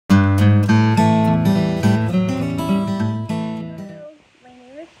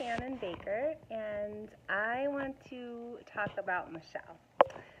I want to talk about Michelle.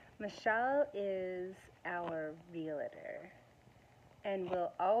 Michelle is our realtor and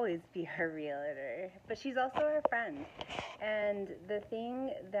will always be our realtor, but she's also our friend. And the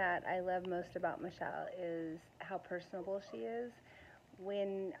thing that I love most about Michelle is how personable she is.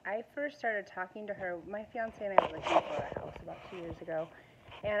 When I first started talking to her, my fiance and I were looking for a house about 2 years ago,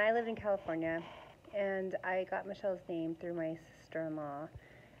 and I lived in California, and I got Michelle's name through my sister-in-law,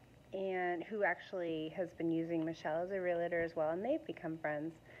 and who actually has been using Michelle as a realtor as well, and they've become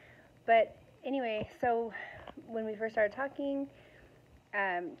friends. But anyway, so when we first started talking,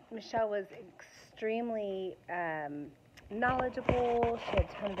 Michelle was extremely knowledgeable. She had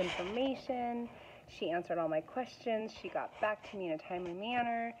a ton of information. She answered all my questions. She got back to me in a timely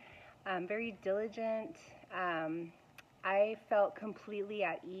manner, very diligent. I felt completely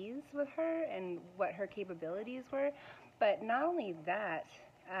at ease with her and what her capabilities were. But not only that,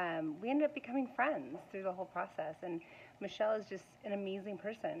 we ended up becoming friends through the whole process. And Michelle is just an amazing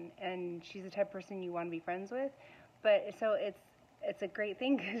person, and she's the type of person you want to be friends with. But so it's a great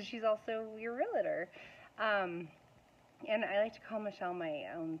thing because she's also your realtor. And I like to call Michelle my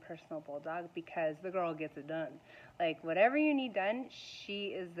own personal bulldog because the girl gets it done. Like, whatever you need done, she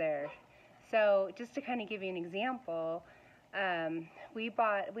is there. So just to kind of give you an example,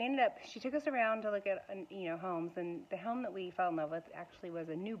 she took us around to look at, homes, and the home that we fell in love with actually was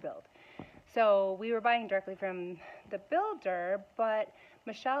a new build. So we were buying directly from the builder, but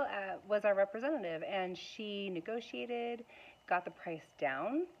Michelle was our representative, and she negotiated, got the price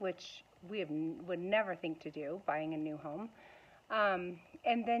down, which we would never think to do, buying a new home.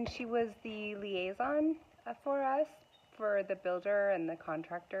 And then she was the liaison for us, for the builder and the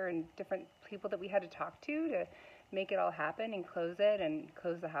contractor and different people that we had to talk to make it all happen and close it and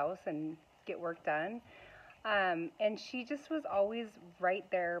close the house and get work done. And she just was always right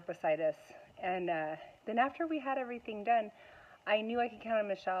there beside us. And then after we had everything done, I knew I could count on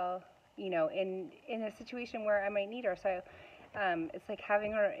Michelle, in a situation where I might need her. So it's like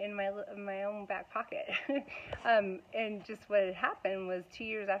having her in my own back pocket. And just what had happened was 2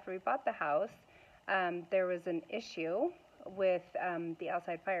 years after we bought the house, there was an issue with the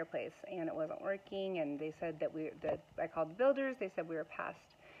outside fireplace, and it wasn't working. And they said that I called the builders. They said we were past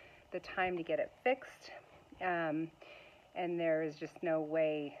the time to get it fixed, and there was just no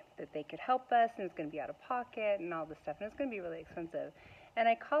way that they could help us, and it's going to be out of pocket and all this stuff, and it's going to be really expensive. And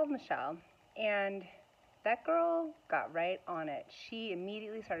I called Michelle, and that girl got right on it. She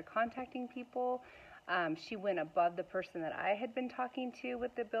immediately started contacting people. She went above the person that I had been talking to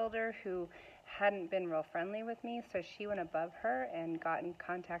with the builder, who hadn't been real friendly with me. So she went above her and got in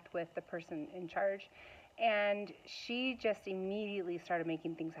contact with the person in charge. And she just immediately started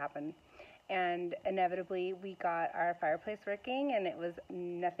making things happen. And inevitably, we got our fireplace working, and it was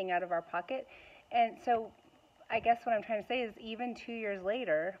nothing out of our pocket. And so I guess what I'm trying to say is, even 2 years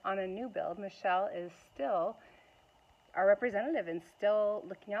later on a new build, Michelle is still our representative and still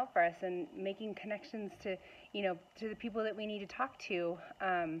looking out for us and making connections to the people that we need to talk to.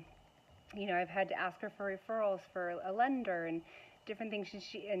 I've had to ask her for referrals for a lender and different things.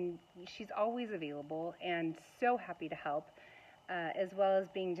 She's always available and so happy to help, as well as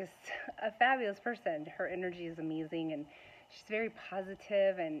being just a fabulous person. Her energy is amazing, and she's very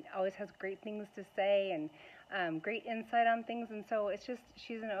positive and always has great things to say and great insight on things. And so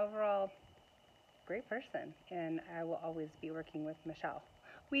she's an overall great person, and I will always be working with Michelle.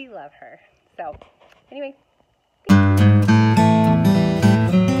 We love her. So anyway,